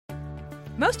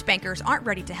Most bankers aren't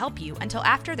ready to help you until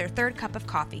after their third cup of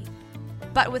coffee.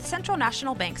 But with Central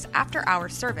National Bank's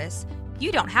after-hours service,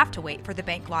 you don't have to wait for the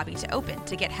bank lobby to open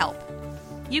to get help.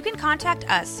 You can contact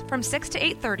us from 6 to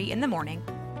 8:30 in the morning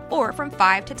or from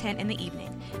 5 to 10 in the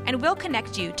evening, and we'll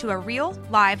connect you to a real,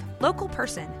 live, local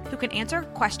person who can answer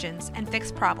questions and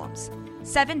fix problems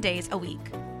 7 days a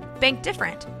week. Bank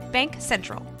different. Bank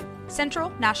Central. Central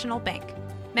National Bank.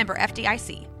 Member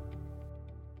FDIC.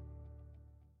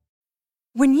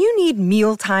 When you need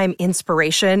mealtime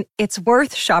inspiration, it's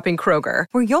worth shopping Kroger,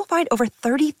 where you'll find over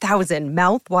 30,000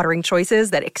 mouth-watering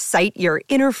choices that excite your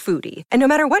inner foodie. And no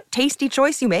matter what tasty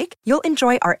choice you make, you'll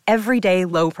enjoy our everyday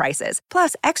low prices,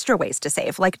 plus extra ways to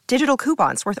save, like digital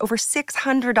coupons worth over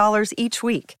 $600 each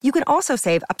week. You can also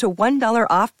save up to $1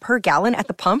 off per gallon at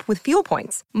the pump with fuel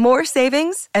points. More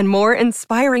savings and more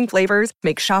inspiring flavors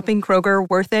make shopping Kroger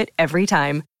worth it every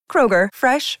time. Kroger,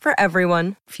 fresh for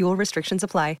everyone. Fuel restrictions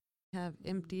apply. Have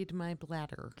emptied my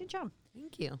bladder. Good job.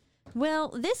 Thank you. Well,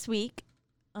 this week,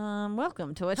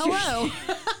 welcome to What's Hello.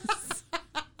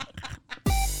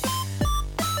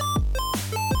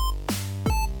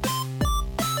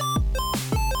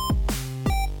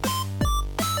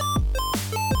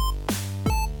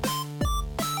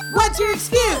 What's your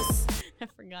excuse? I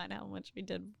forgot how much we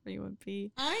did for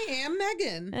UMP. I am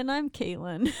Megan. And I'm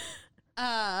Caitlin.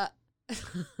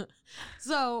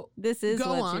 So This is go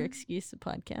What's on. Your Excuse, the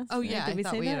podcast. Oh, right? yeah. Did I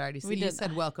thought we had that? already said We You did.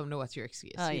 said welcome to What's Your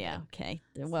Excuse. Oh, You yeah. did. Okay.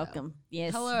 Then So, welcome.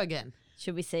 Yes. Hello again.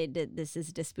 Should we say that this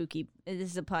is the spooky?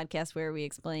 This is a podcast where we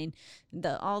explain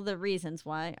all the reasons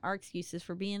why our excuses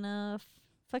for being a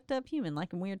fucked up human,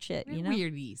 liking weird shit. You know,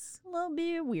 Weirdies. a little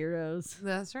bit of weirdos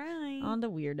That's right. on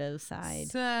the weirdo side.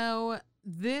 So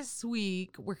this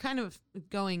week we're kind of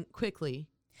going quickly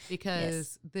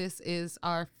because this is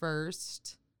our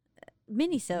first.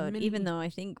 Mini-sode, Mini- even though I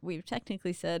think we've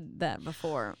technically said that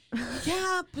before.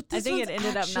 Yeah, but I this think one's it ended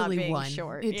up not actually being one.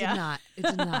 short. It Yeah. did not. It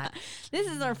did not. This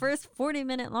is our first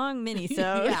 40-minute long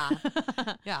mini-sode. Yeah.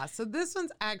 Yeah. So this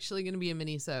one's actually going to be a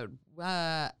mini-sode.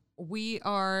 We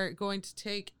are going to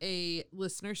take a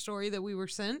listener story that we were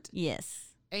sent, Yes.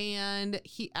 and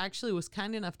he actually was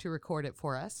kind enough to record it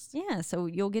for us. Yeah, so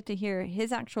you'll get to hear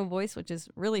his actual voice, which is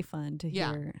really fun to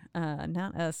Yeah. hear,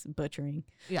 not us butchering.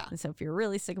 Yeah. And so if you're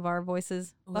really sick of our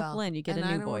voices, buckle in, you get and a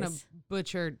I new don't want to voice.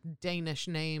 butcher Danish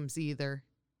names either.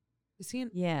 Is he in?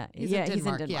 Yeah, He's in yeah,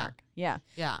 Denmark, he's in yeah. Denmark. Yeah.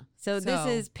 Yeah. So this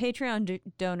is Patreon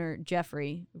donor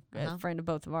Jeffrey, Uh-huh. a friend of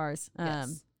both of ours,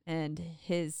 Yes. and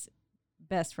his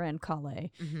best friend Kale,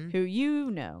 Mhm. who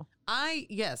you know.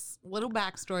 Yes, little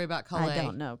backstory about Kale. I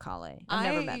don't know Kale. I've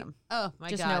never met him. Oh my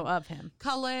Just God. know of him.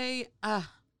 Kale,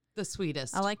 the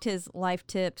sweetest. I liked his life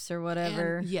tips or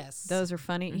whatever. And yes. Those are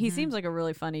funny. He Mhm. seems like a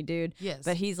really funny dude. Yes.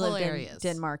 But he's lived hilarious. in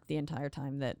Denmark the entire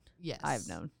time that Yes. I've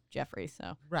known Jeffrey.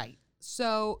 So Right.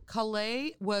 So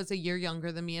Kale was a year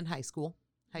younger than me in high school.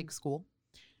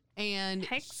 And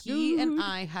High he and school.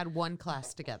 I had one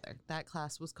class together. That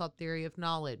class was called Theory of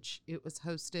Knowledge. It was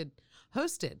hosted.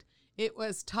 It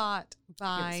was taught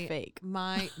by fake.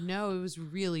 No, it was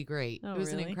really great. Oh, It was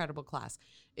an really? incredible class.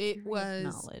 It was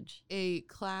knowledge. a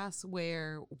class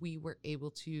where we were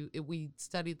able to, we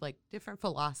studied like different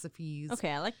philosophies.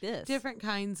 Okay, I like this. Different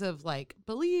kinds of like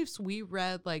beliefs. We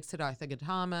read like Siddhartha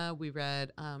Gautama. We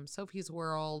read Sophie's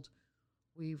World.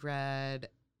 We read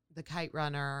The Kite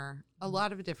Runner. A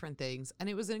lot of different things. And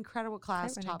it was an incredible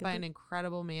class Runner, taught good by book. an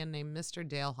incredible man named Mr.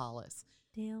 Dale Hollis.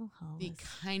 Dale Hollis. The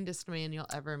kindest man you'll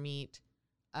ever meet.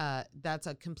 That's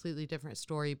a completely different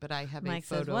story, but I have Mike a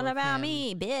photo says, "What of about him.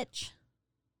 me, bitch?"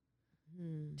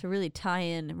 To really tie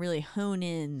in, really hone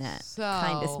in that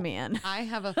kindest So, man. I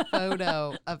have a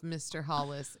photo of Mr.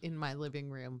 Hollis in my living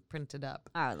room printed up.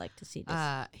 I would like to see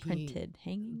this He- printed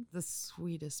hanging. The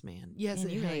sweetest man. Yes, Man,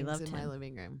 it you really hangs loved in my him.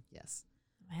 living room. Yes.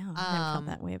 Wow, I never felt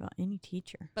that way about any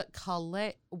teacher. But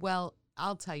well,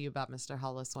 I'll tell you about Mr.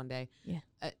 Hollis one day. Yeah.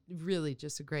 Really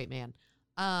just a great man.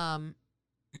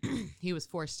 He was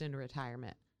forced into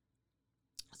retirement.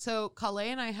 So Kale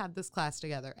and I had this class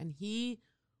together, and he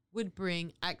would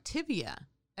bring Activia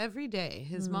every day.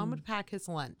 His mom would pack his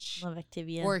lunch. Love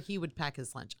Activia. Or he would pack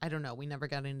his lunch. I don't know. We never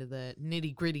got into the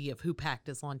nitty gritty of who packed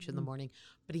his lunch in the morning,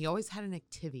 but he always had an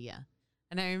Activia.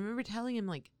 And I remember telling him,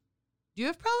 like, do you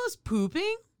have problems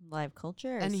pooping? Live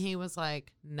culture. And he was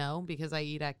like, no, because I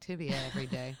eat Activia every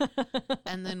day.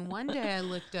 And then one day I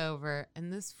looked over,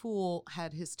 and this fool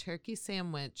had his turkey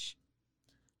sandwich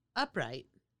upright,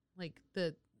 like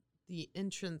the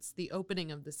entrance, the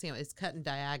opening of the sandwich is cut in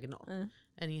diagonal,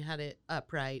 and he had it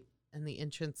upright, and the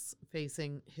entrance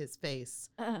facing his face.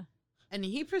 And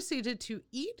he proceeded to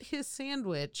eat his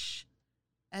sandwich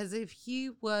as if he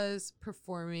was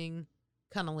performing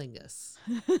cunnilingus.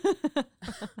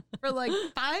 For like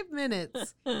 5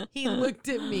 minutes, he looked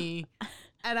at me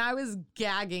and I was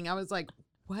gagging. I was like,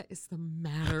 what is the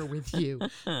matter with you?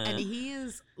 And he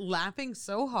is laughing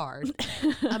so hard.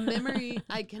 A memory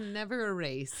I can never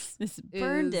erase. It's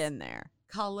burned in there.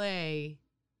 Calais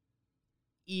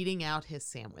eating out his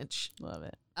sandwich. Love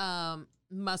it.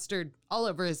 Mustard all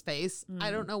over his face.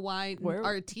 I don't know why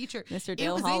our teacher, Mr.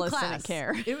 Dale Hollis didn't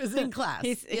care. It was in class.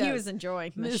 He was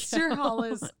enjoying the Mr. show.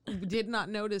 Hollis did not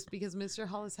notice because Mr.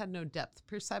 Hollis had no depth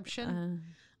perception.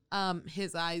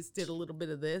 His eyes did a little bit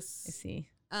of this. I see.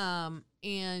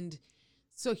 And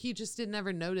so he just didn't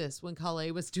ever notice when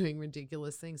Calais was doing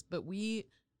ridiculous things. But we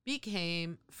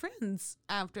became friends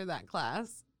after that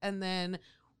class. And then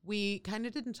we kind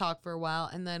of didn't talk for a while.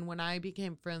 And then when I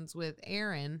became friends with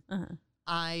Aaron,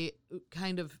 I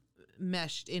kind of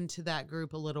meshed into that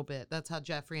group a little bit. That's how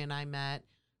Jeffrey and I met.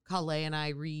 Calais and I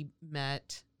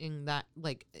re-met in that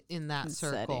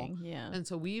circle. Setting, yeah. And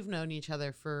so we've known each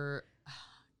other for,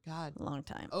 God, A long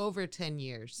time. over 10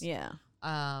 years. Yeah.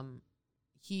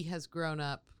 He has grown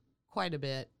up quite a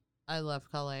bit. I love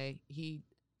Calais. He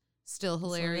still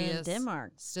hilarious.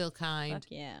 Denmark. Still kind. Fuck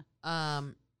yeah.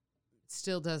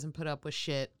 Still doesn't put up with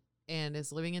shit and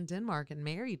is living in Denmark and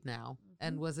married now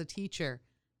and was a teacher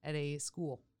at a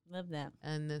school. Love that.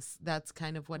 And that's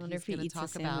kind of what Wonder he's if he going to eats talk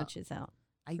the about. sandwiches out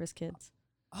for his kids.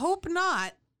 Hope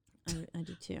not. I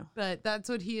do too. But that's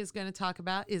what he is going to talk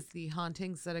about is the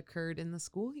hauntings that occurred in the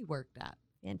school he worked at.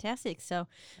 Fantastic. So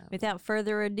without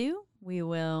further ado, we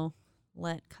will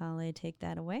let Calais take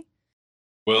that away.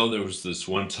 Well, there was this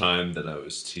one time that I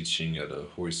was teaching at a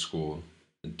Høj school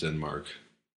in Denmark,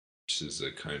 which is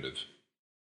a kind of,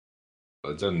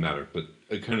 well, it doesn't matter, but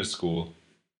a kind of school.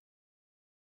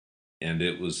 And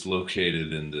it was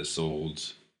located in this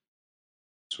old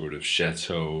sort of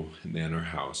chateau manor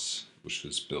house, which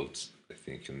was built, I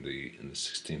think, in the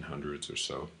 1600s or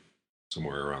so,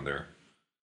 somewhere around there.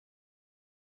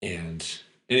 And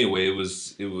anyway, it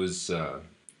was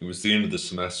the end of the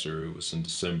semester. It was in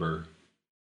December,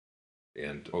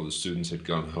 and all the students had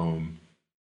gone home.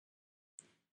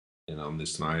 And on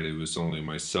this night, it was only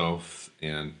myself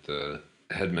and the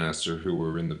headmaster who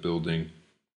were in the building,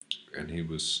 and he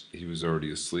was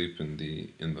already asleep in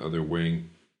the other wing.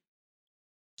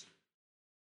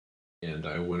 And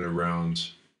I went around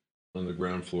on the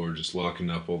ground floor, just locking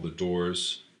up all the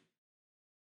doors,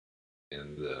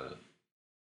 and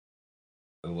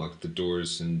I locked the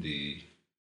doors in the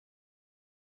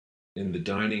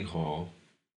dining hall,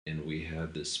 and we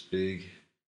had this big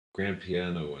grand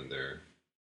piano in there.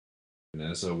 And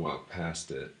as I walked past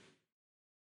it,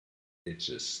 it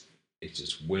just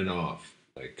went off.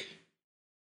 Like,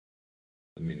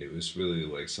 I mean, it was really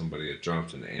like somebody had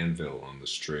dropped an anvil on the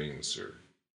strings,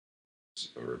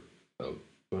 or a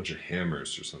bunch of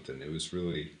hammers or something. It was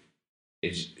really,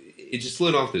 it just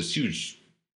let off this huge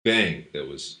bang that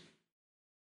was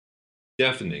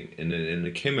deafening, and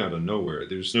it came out of nowhere.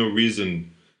 There's no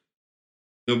reason.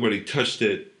 Nobody touched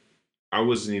it. I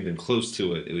wasn't even close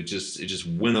to it. It just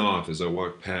went off as I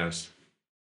walked past,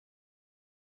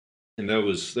 and that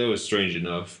was strange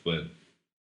enough. But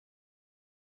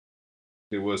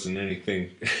there wasn't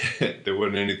anything. There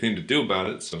wasn't anything to do about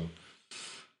it. So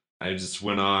I just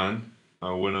went on.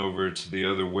 I went over to the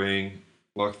other wing,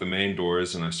 locked the main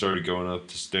doors, and I started going up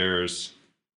the stairs.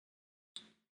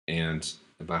 And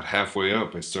about halfway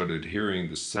up, I started hearing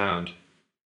the sound. It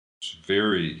was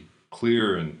very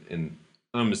clear and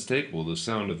unmistakable, the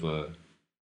sound of a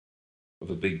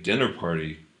big dinner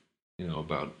party,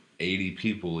 about 80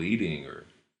 people eating,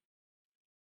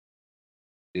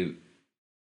 it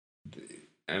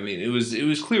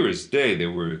was clear as day.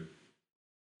 There were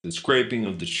the scraping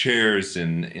of the chairs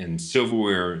and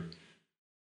silverware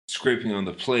scraping on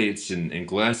the plates and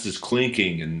glasses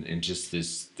clinking and just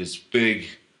this big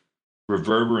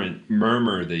reverberant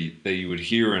murmur that you would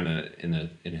hear in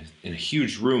a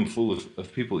huge room full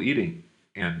of people eating.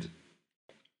 And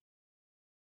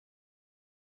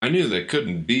I knew that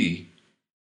couldn't be,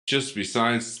 just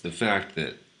besides the fact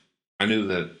that I knew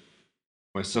that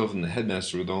myself and the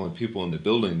headmaster were the only people in the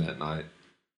building that night.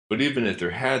 But even if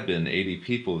there had been 80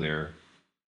 people there,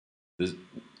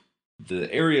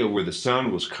 the area where the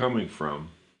sound was coming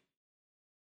from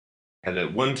had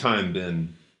at one time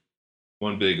been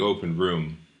one big open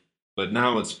room, but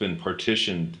now it's been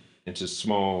partitioned into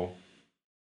small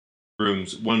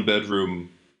rooms, one bedroom,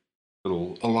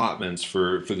 little allotments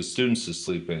for the students to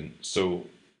sleep in. So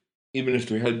even if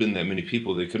there had been that many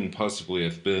people, they couldn't possibly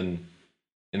have been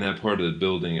in that part of the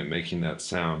building and making that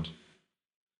sound.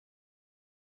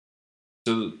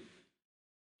 So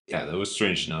yeah, that was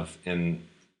strange enough. And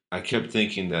I kept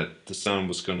thinking that the sound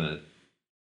was going to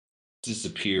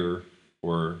disappear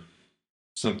or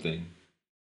something.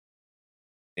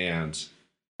 And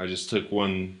I just took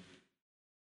one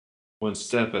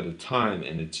step at a time,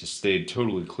 and it just stayed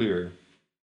totally clear.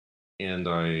 And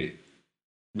I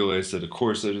realized that, of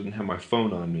course, I didn't have my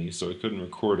phone on me, so I couldn't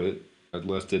record it. I'd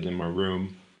left it in my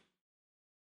room.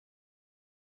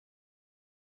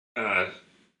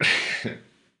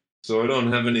 So I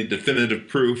don't have any definitive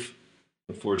proof,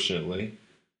 unfortunately.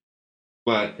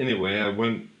 But anyway, I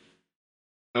went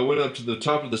up to the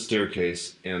top of the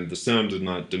staircase, and the sound did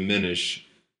not diminish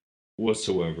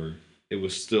whatsoever. It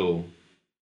was still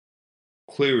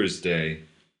clear as day.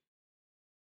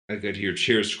 I could hear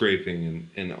chairs scraping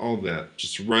and all that,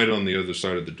 just right on the other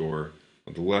side of the door,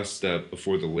 on the last step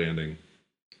before the landing.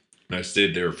 And I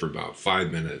stayed there for about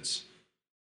 5 minutes.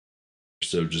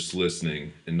 So just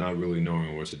listening and not really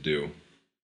knowing what to do.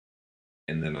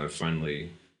 And then I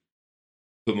finally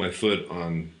put my foot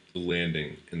on the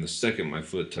landing, and the second my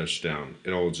foot touched down,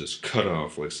 it all just cut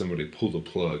off like somebody pulled a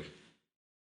plug.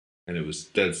 And it was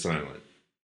dead silent.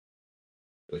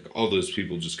 Like all those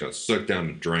people just got sucked down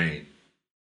the drain.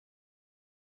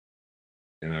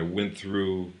 And I went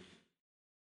through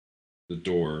the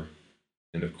door,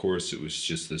 and of course it was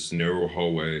just this narrow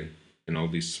hallway and all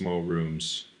these small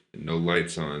rooms, and no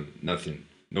lights on, nothing,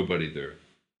 nobody there.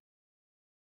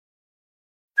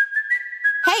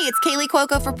 Hey, it's Kaylee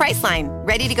Cuoco for Priceline.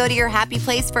 Ready to go to your happy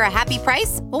place for a happy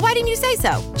price? Well, why didn't you say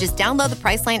so? Just download the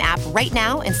Priceline app right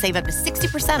now and save up to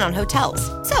 60% on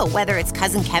hotels. So whether it's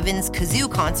Cousin Kevin's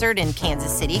Kazoo Concert in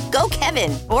Kansas City, go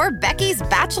Kevin, or Becky's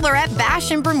Bachelorette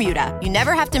Bash in Bermuda, you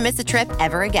never have to miss a trip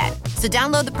ever again. So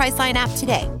download the Priceline app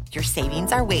today. Your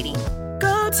savings are waiting.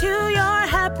 Go to your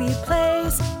happy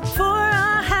place for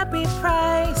a happy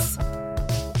price.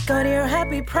 Go to your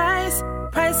happy price,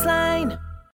 Priceline.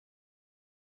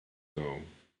 So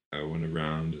I went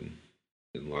around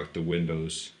and locked the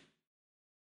windows.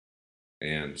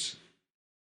 And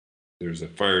there's a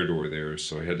fire door there,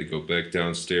 so I had to go back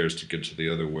downstairs to get to the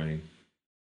other wing.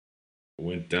 I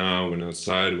went down, went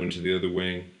outside, went to the other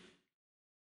wing.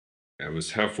 I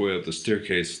was halfway up the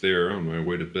staircase there on my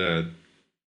way to bed.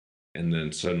 And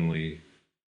then suddenly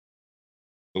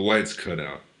the lights cut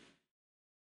out.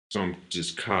 So I'm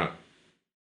just caught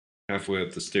halfway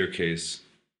up the staircase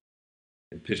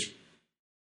in pitch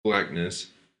blackness.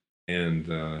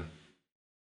 And, I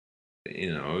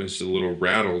was a little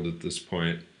rattled at this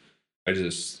point. I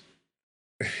just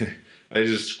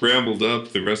scrambled up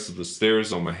the rest of the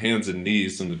stairs on my hands and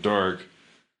knees in the dark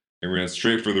and ran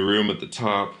straight for the room at the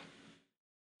top,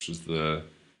 which was the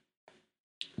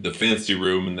fancy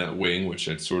room in that wing, which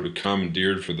I'd sort of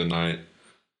commandeered for the night,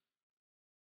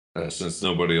 since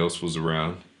nobody else was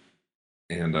around.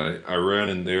 And I ran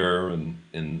in there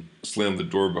and slammed the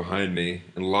door behind me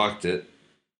and locked it.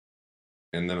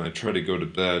 And then I tried to go to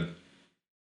bed.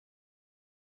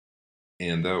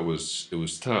 And it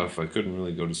was tough. I couldn't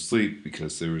really go to sleep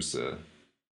because there was a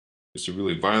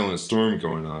really violent storm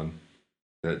going on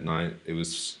that night. It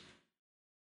was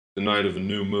the night of a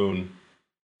new moon.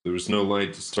 There was no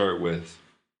light to start with,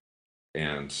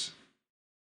 and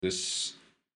this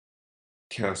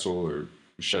castle or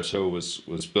chateau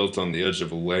was built on the edge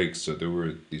of a lake, so there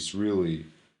were these really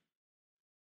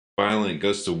violent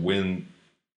gusts of wind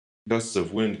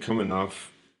coming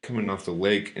off the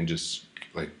lake and just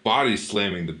like body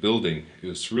slamming the building. It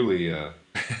was really, I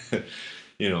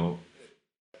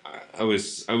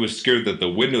was scared that the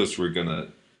windows were gonna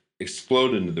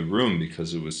explode into the room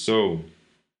because it was so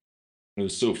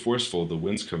forceful, the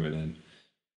wind's coming in.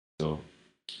 So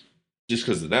just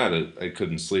because of that, I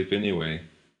couldn't sleep anyway.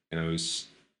 And I was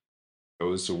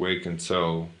awake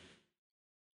until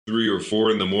 3 or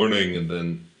 4 in the morning, and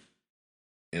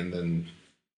then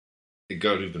it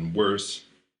got even worse.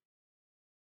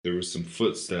 There were some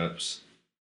footsteps,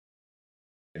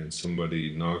 and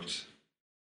somebody knocked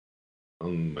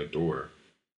on my door.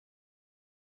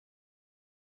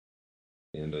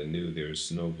 And I knew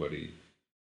there's nobody.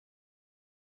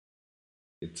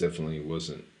 It definitely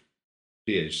wasn't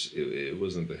PH. It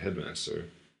wasn't the headmaster.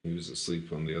 He was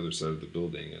asleep on the other side of the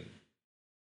building and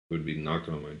would be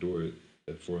knocking on my door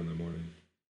at 4 in the morning.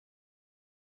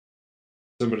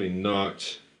 Somebody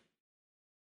knocked.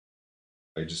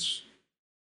 I just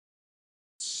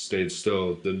stayed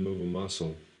still, didn't move a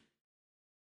muscle.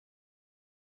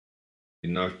 He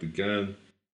knocked again.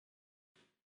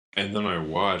 And then I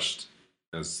watched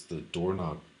as the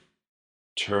doorknob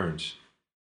turned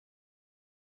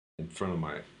in front of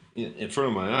my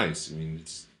eyes. I mean,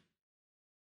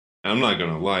 I'm not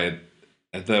gonna lie.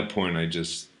 At that point, I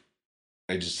just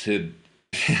hid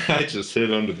I just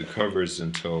hid under the covers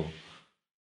until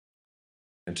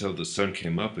the sun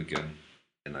came up again,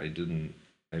 and I didn't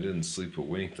sleep a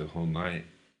wink the whole night.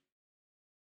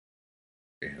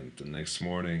 And the next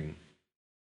morning,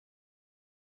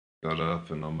 got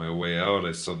up, and on my way out,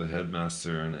 I saw the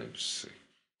headmaster, and I was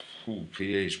like, "Ooh,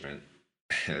 PH, man."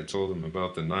 I told him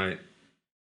about the night,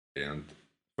 and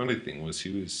funny thing was,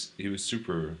 he was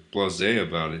super blasé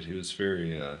about it. He was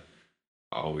very,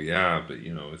 oh yeah, but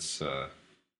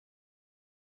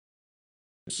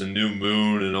it's a new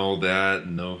moon and all that,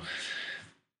 and not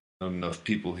enough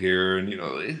people here, and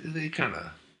they kind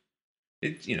of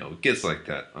it gets like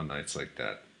that on nights like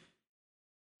that.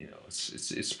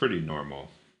 It's pretty normal.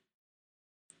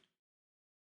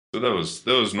 So that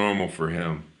was normal for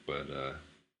him, but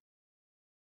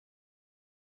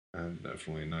I'm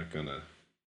definitely not gonna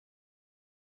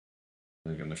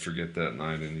forget that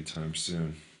night anytime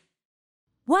soon.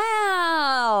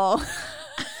 Wow.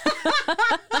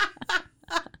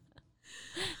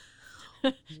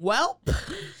 Well,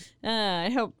 I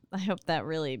hope that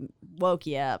really woke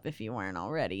you up if you weren't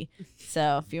already.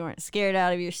 So if you weren't scared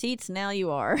out of your seats, now you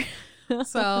are.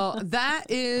 so that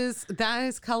is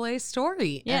Kale's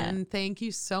story. Yeah. And thank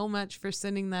you so much for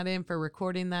sending that in, for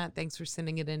recording that. Thanks for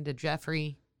sending it in to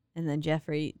Jeffrey. And then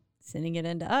Jeffrey sending it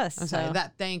into us. I'm sorry,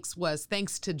 that thanks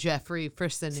to Jeffrey for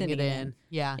sending it in.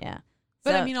 Yeah. Yeah.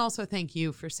 But So- I mean, also thank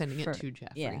you for sending it to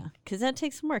Jeffrey. Yeah, because that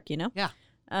takes some work, Yeah.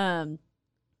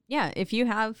 Yeah, if you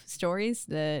have stories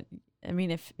that, I mean,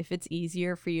 if it's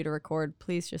easier for you to record,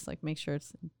 please just make sure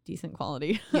it's decent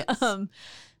quality. Yes.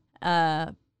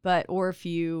 Or if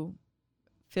you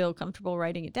feel comfortable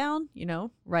writing it down,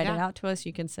 write it Yeah. out to us.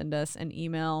 You can send us an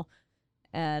email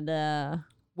at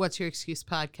What's Your Excuse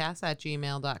Podcast at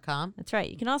gmail.com. that's right.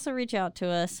 You can also reach out to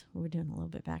us. We're doing a little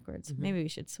bit backwards. Mm-hmm. Maybe we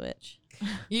should switch.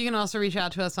 You can also reach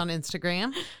out to us on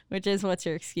Instagram, Which is What's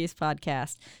Your Excuse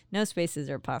Podcast. No spaces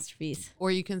or apostrophes.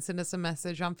 or you can send us a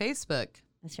message on Facebook.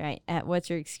 That's right. At What's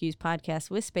Your Excuse Podcast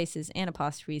with spaces and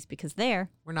apostrophes, because there,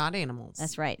 We're not animals.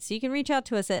 that's right. So you can reach out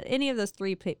to us at any of those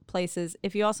three places.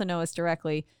 If you also know us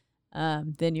directly,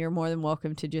 then you're more than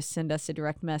welcome to just send us a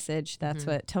direct message. That's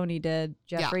what Tony did.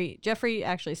 Jeffrey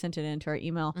actually sent it into our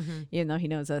email, even though he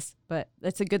knows us. But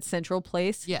it's a good central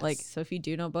place. Yes. So if you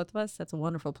do know both of us, that's a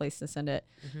wonderful place to send it.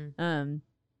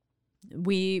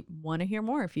 We want to hear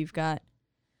more. If you've got,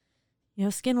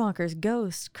 skinwalkers,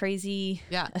 ghosts, crazy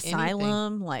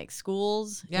asylum,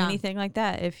 schools, anything like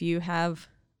that. If you have,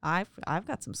 I've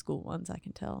got some school ones I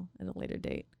can tell at a later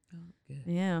date. Oh, good.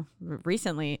 Yeah,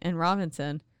 recently in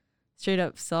Robinson, straight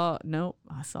up saw. Nope,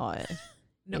 I saw it.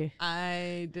 No, Yeah.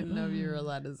 I didn't know you were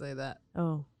allowed to say that.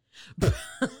 Oh,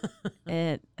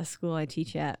 at a school I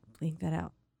teach at. Blink that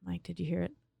out, Mike. Did you hear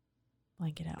it?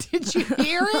 Blank it out. Did you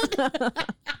hear it?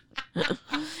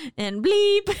 And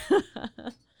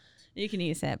bleep. You can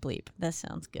use that bleep. That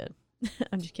sounds good.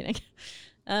 I'm just kidding.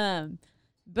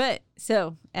 But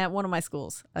so at one of my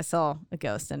schools, I saw a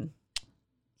ghost, and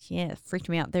it freaked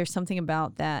me out. There's something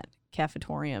about that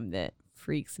cafetorium that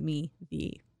freaks me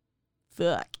the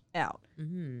fuck out.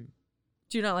 Mm-hmm.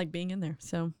 Do not like being in there.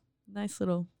 So nice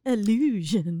little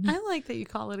illusion. I like that you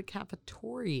call it a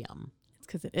cafetorium. It's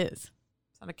because it is.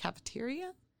 It's not a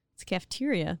cafeteria? It's a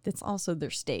cafeteria that's also their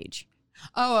stage.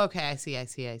 Oh, okay. I see.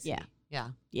 Yeah. Yeah.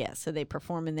 Yeah, so they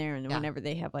perform in there, and whenever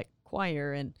they have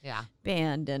choir and Yeah.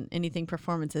 band and anything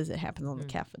performances, it happens on the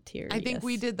cafeteria. I think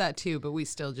we did that too, but we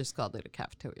still just called it a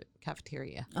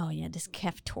cafeteria. Oh, yeah, just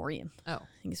cafetorium. Oh.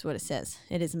 I think is what it says.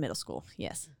 It is a middle school,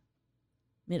 yes.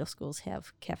 Middle schools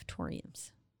have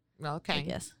cafetoriums, Well, okay. I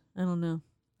guess. I don't know.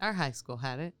 Our high school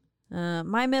had it.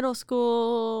 My middle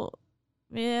school,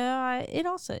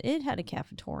 it had a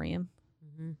cafetorium.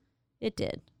 Mm-hmm. It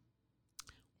did.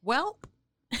 Well,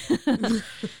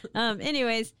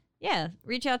 Anyways, yeah,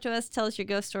 reach out to us. Tell us your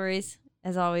ghost stories.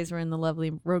 As always, we're in the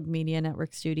lovely Rogue Media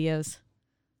Network studios.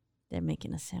 They're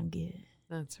making us sound good.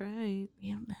 that's right.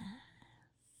 Real nice.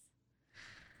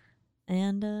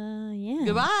 And, yeah.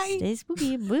 Goodbye. Stay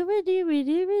spooky.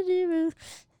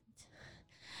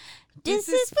 This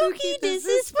is spooky. This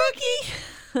is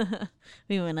spooky.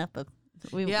 We went up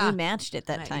we matched it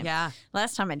that time. Yeah.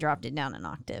 Last time I dropped it down an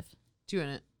octave. Doing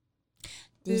it.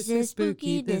 This is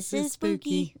spooky. This is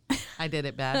spooky. I did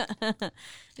it bad.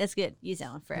 That's good. Use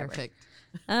that one forever. Perfect.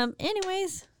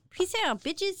 Anyways, peace out,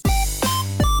 bitches.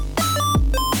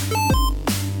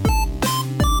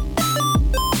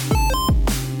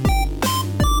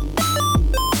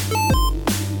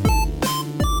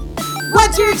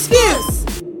 What's your excuse?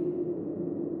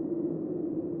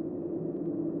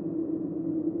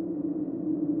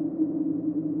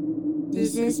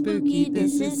 This is spooky.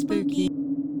 This is spooky.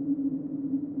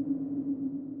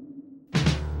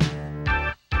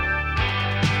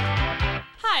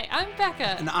 Hi, I'm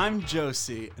Becca. And I'm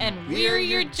Josie. And we're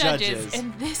your judges.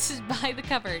 And this is By the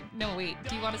Cover. No, wait.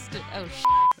 Do you want us to... Oh,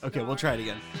 Okay, we'll try it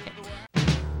again. Okay.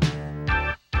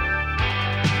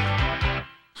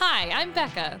 Hi, I'm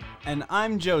Becca. And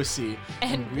I'm Josie.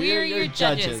 And we're your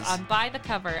judges on By the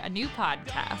Cover, a new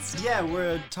podcast. Yeah,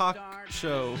 we're a talk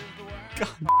show.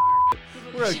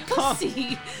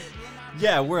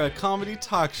 God, we're a comedy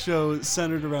talk show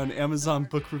centered around Amazon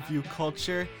book review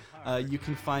culture. You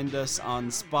can find us on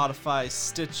Spotify,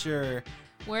 Stitcher,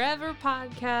 wherever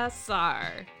podcasts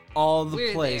are. All the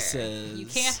We're places. There. You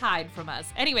can't hide from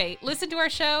us. Anyway, listen to our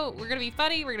show. We're going to be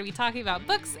funny. We're going to be talking about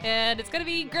books, and it's going to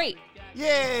be great.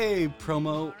 Yay!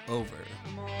 Promo over.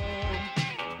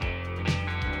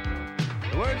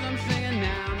 The words I'm singing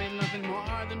now mean nothing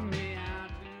more than me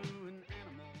out to an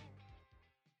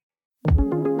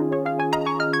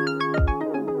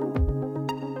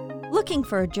animal. Looking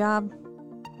for a job?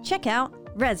 Check out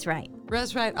ResWrite.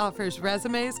 ResWrite offers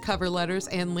resumes, cover letters,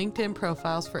 and LinkedIn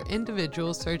profiles for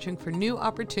individuals searching for new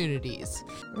opportunities.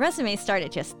 Resumes start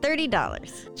at just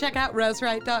 $30. Check out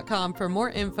ResWrite.com for more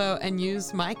info and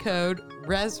use my code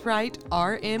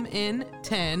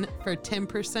ResWriteRMN10 for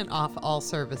 10% off all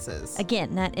services.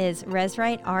 Again, that is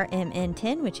ResWrite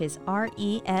RMN10, which is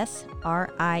ResRite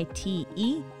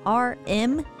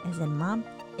as in mom,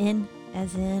 N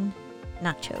as in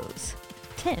nachos.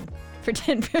 10 for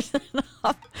 10%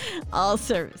 off all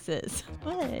services.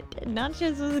 What?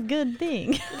 Nachos was a good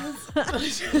thing.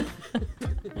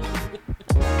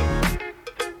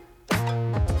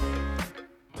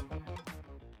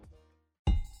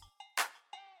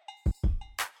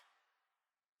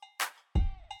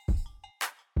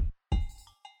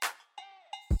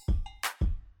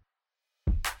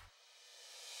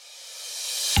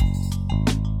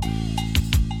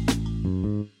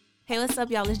 Hey, what's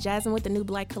up, y'all? It's Jasmine with the New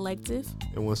Black Collective.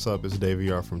 And what's up? It's Davey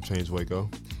R from Change Waco.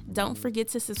 Don't forget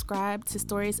to subscribe to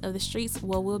Stories of the Streets,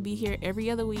 where we'll be here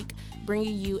every other week,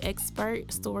 bringing you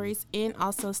expert stories and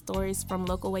also stories from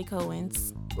local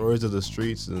Wacoans. Stories of the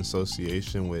Streets in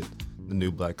association with the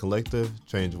New Black Collective,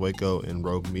 Change Waco, and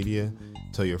Rogue Media.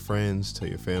 Tell your friends, tell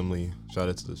your family, shout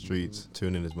out to the streets.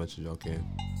 Tune in as much as y'all can.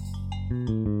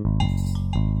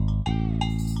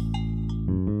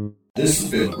 This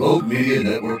has been a Rogue Media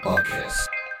Network podcast.